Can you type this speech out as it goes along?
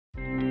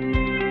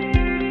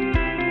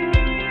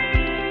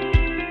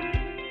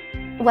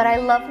What I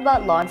love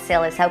about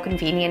Lonsdale is how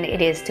convenient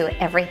it is to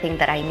everything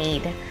that I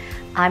need.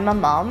 I'm a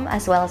mom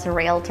as well as a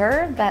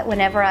realtor, but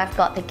whenever I've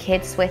got the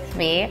kids with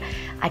me,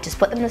 I just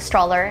put them in the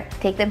stroller,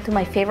 take them to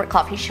my favorite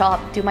coffee shop,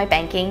 do my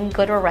banking,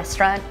 go to a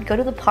restaurant, go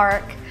to the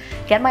park,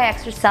 get my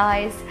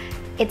exercise.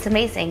 It's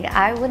amazing.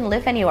 I wouldn't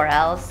live anywhere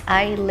else.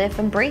 I live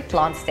and breathe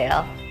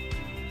Lonsdale.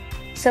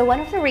 So one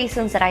of the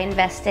reasons that I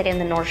invested in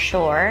the North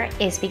Shore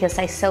is because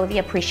I saw the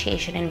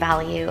appreciation in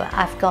value.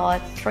 I've got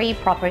 3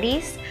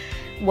 properties,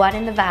 one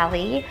in the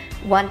valley,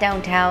 one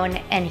downtown,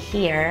 and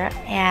here,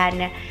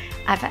 and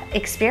I've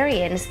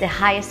experienced the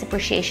highest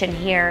appreciation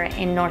here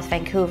in North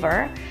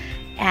Vancouver,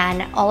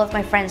 and all of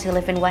my friends who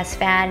live in West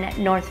Van,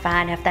 North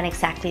Van have done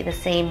exactly the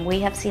same. We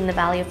have seen the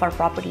value of our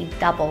property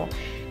double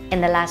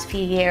in the last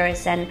few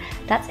years, and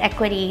that's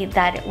equity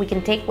that we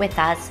can take with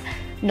us,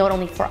 not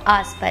only for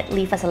us, but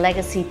leave as a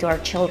legacy to our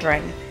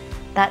children.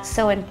 That's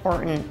so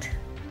important.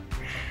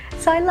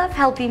 So I love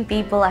helping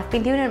people. I've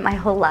been doing it my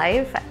whole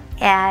life,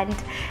 and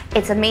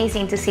it's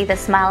amazing to see the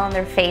smile on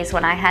their face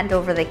when I hand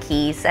over the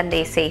keys and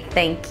they say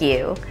thank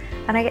you.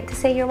 And I get to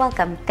say you're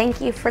welcome.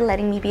 Thank you for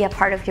letting me be a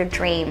part of your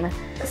dream.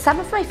 Some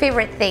of my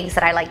favorite things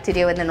that I like to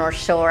do in the North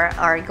Shore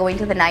are going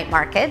to the night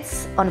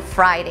markets on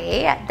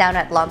Friday down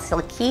at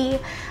Lonsdale Quay.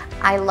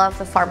 I love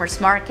the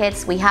farmers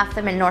markets. We have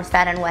them in North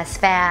Van and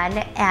West Van,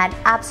 and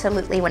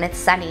absolutely when it's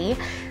sunny,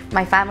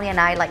 my family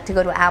and I like to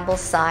go to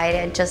Ambleside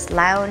and just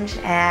lounge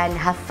and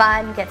have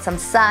fun, get some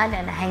sun,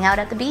 and hang out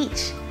at the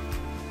beach.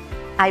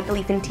 I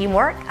believe in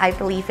teamwork, I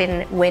believe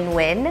in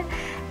win-win,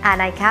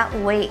 and I can't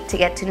wait to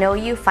get to know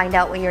you, find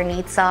out what your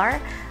needs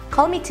are.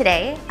 Call me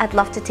today. I'd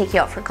love to take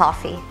you out for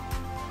coffee.